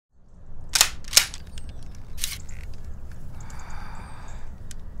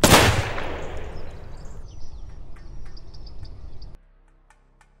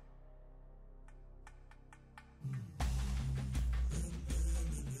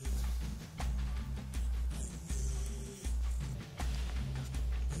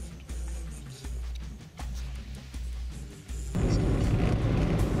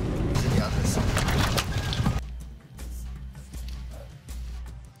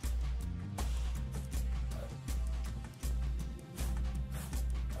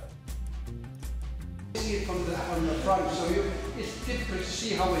see it from the front, so it's difficult to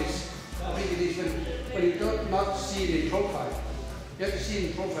see how it's. I think it is when you don't not see it in profile. You have to see it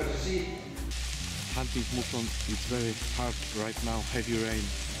in profile to see. Hunting Muflon is very hard right now, heavy rain,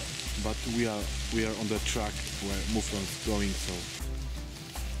 but we are on the track where Muflon is going, so.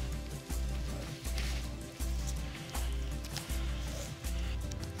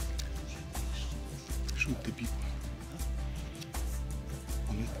 Shoot the people.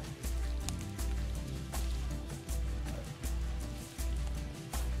 On it.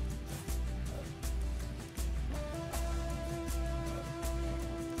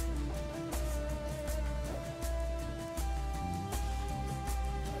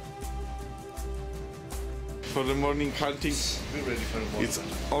 For the morning hunting, we're ready for the morning. It's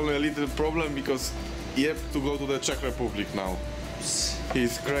only a little problem because you have to go to the Czech Republic now.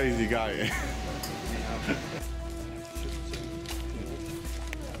 He's a crazy guy.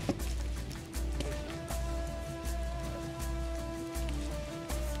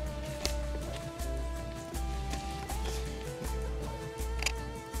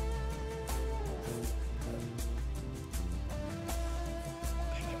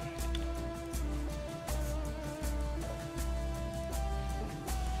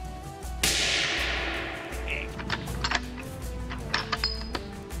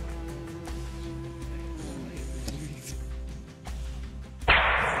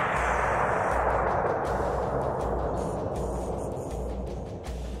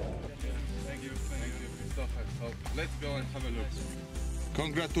 Let's go and have a look.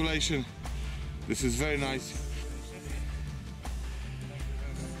 Congratulations. This is very nice.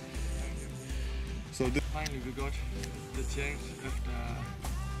 So finally we got the chance after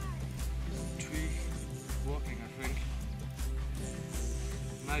 3 walking, I think.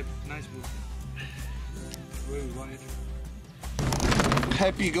 Nice movement. Really wide.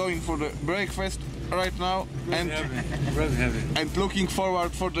 happy going for the breakfast right now really heavy. And looking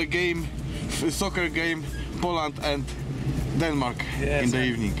forward for the game, soccer game, Poland and Denmark in the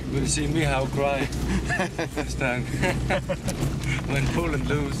evening. We'll see me how cry this time when Poland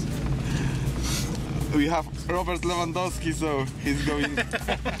lose. We have Robert Lewandowski, so he's going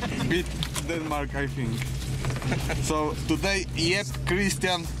beat Denmark, I think. So today, yet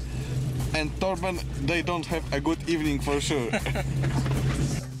Christian and Torben, they don't have a good evening for sure.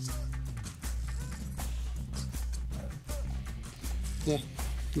 Yeah,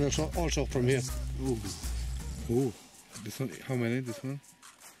 there's also from here. Ooh. Ooh. This one, how many? This one?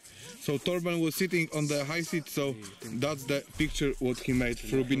 So Torben was sitting on the high seat, so that's the picture what he made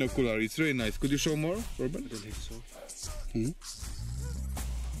through binocular. It's really nice. Could you show more, Torben? I don't think so.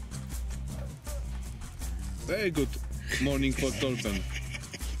 Very good morning for Torben.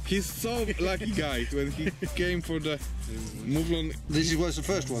 He's so lucky guy when he came for the Muflon. This was the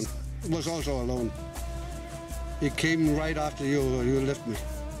first one. It was also alone. It came right after you left me.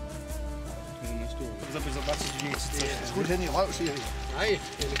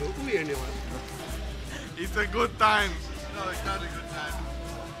 It's a good time. No, it's not a good time.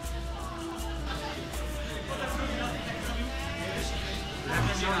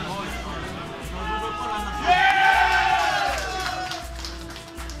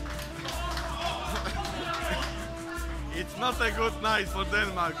 It's not a good night for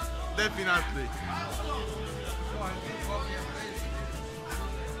Denmark, definitely.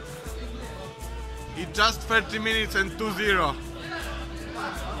 It's just 30 minutes and 2-0.